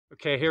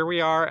Okay, here we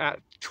are at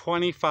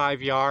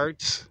 25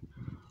 yards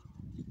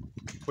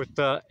with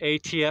the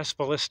ATS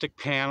ballistic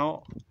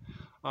panel.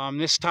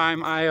 This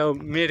time I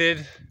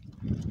omitted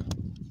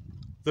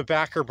the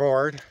backer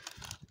board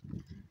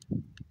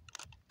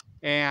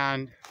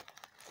and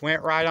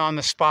went right on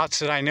the spots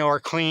that I know are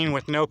clean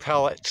with no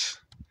pellets.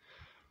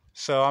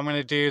 So I'm going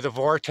to do the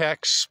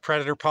Vortex,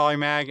 Predator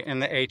Polymag,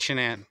 and the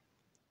H&N.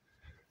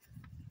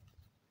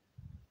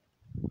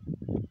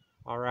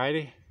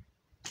 Alrighty.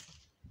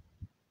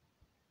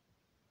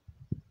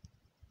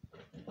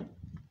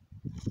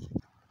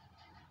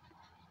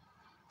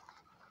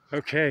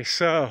 Okay,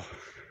 so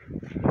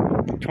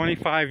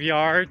 25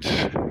 yards,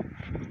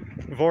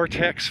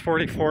 Vortex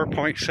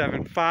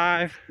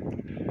 44.75,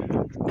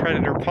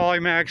 Predator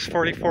Polymax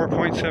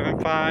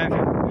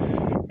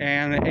 44.75,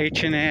 and the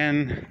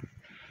H&N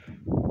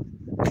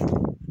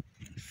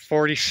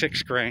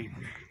 46 grain.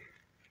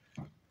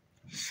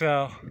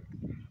 So,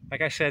 like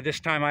I said, this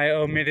time I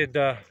omitted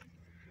the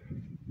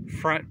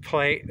front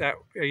plate that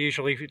I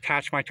usually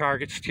attach my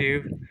targets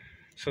to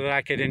so that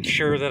I could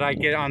ensure that I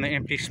get on the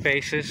empty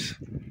spaces.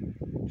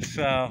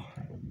 So,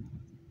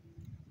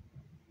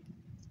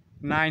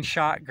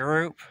 9-shot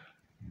group,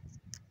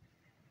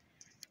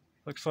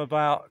 looks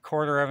about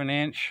 1/4 of an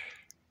inch.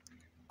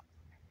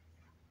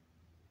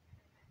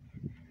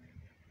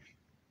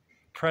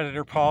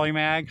 Predator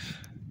Polymags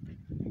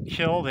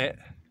killed it,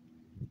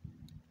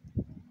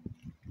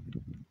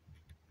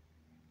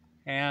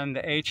 and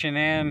the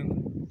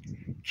H&N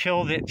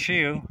killed it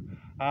too.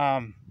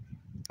 I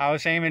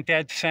was aiming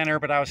dead center,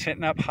 but I was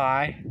hitting up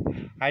high.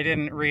 I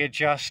didn't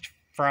readjust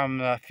from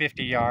the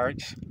 50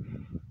 yards.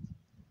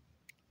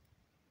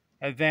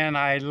 And then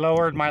I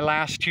lowered my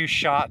last 2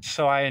 shots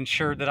so I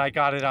ensured that I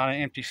got it on an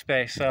empty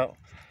space. So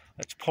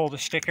let's pull the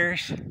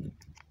stickers.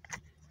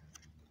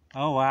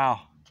 Oh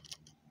wow,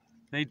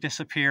 they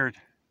disappeared.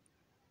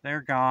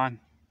 They're gone.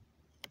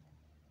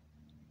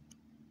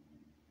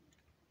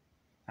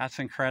 That's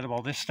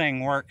incredible. This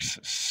thing works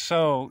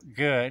so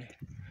good.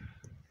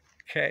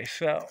 Okay,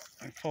 so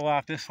I pull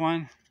out this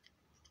one.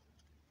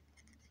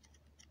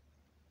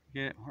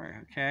 Get it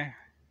where, okay.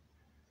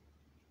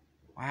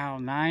 Wow,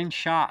 9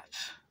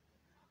 shots.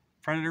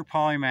 Predator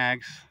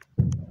Polymags.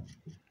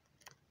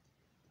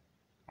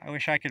 I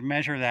wish I could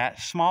measure that.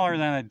 Smaller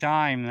than a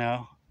dime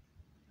though.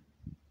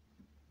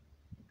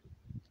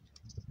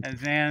 And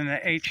then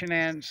the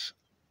H&Ns.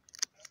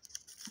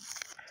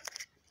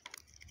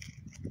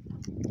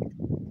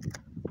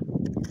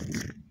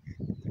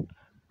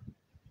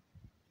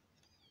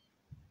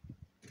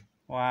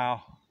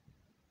 Wow.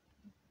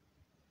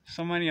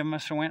 So many of them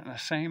must have went in the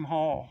same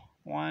hole.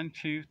 1,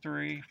 2,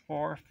 3,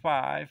 4,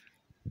 5,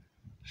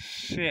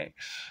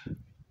 6,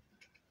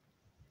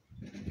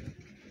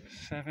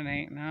 7,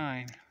 8,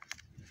 9.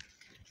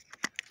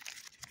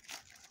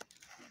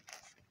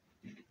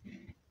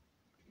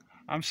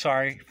 I'm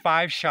sorry,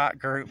 5-shot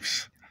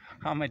groups.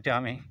 I'm a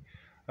dummy.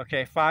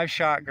 Okay,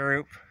 5-shot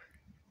group.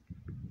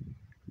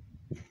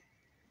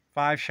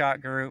 5-shot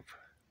group.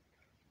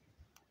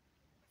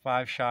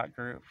 5-shot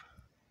group.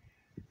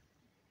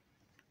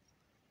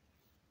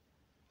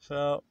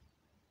 So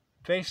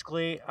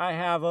basically I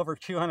have over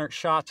 200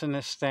 shots in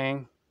this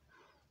thing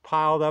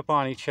piled up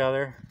on each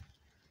other,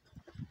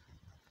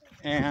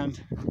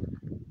 and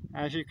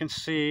as you can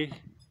see,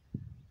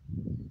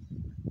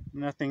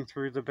 nothing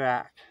through the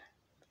back.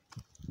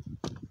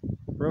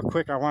 Real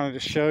quick, I wanted to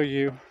show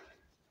you,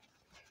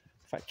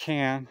 if I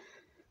can,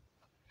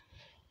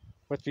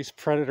 what these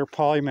Predator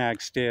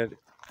Polymags did.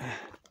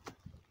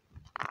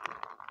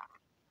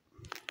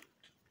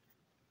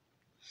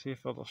 See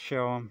if it'll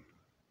show them.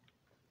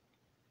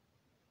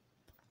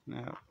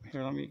 No,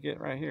 here, let me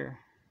get right here.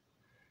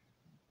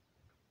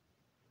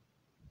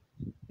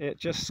 It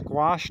just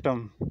squashed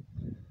them.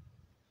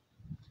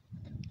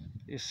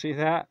 You see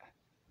that?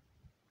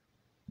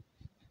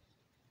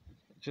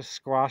 It just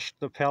squashed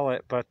the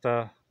pellet, but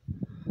the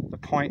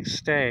point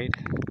stayed.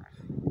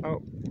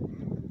 Oh.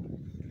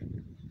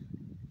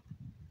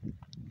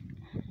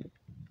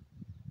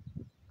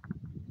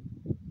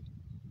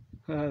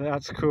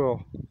 That's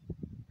cool.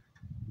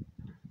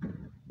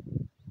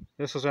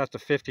 This was at the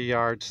 50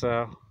 yards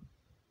though.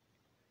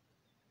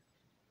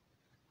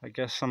 I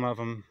guess some of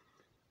them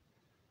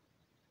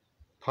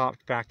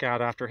popped back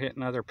out after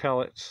hitting other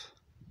pellets.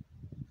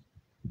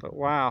 But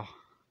wow.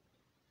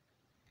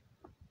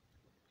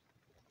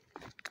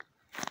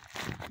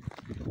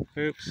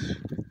 Oops.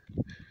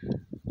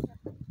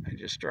 I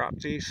just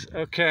dropped these.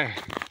 Okay.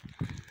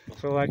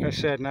 So like I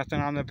said, nothing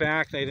on the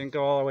back. They didn't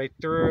go all the way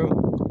through.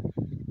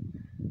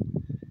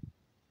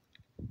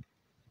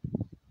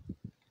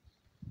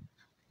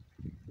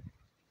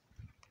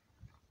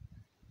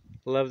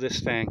 Love this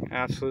thing.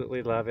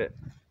 Absolutely love it.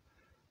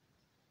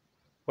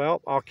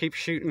 Well, I'll keep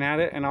shooting at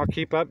it and I'll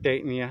keep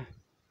updating you.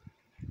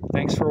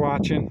 Thanks for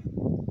watching.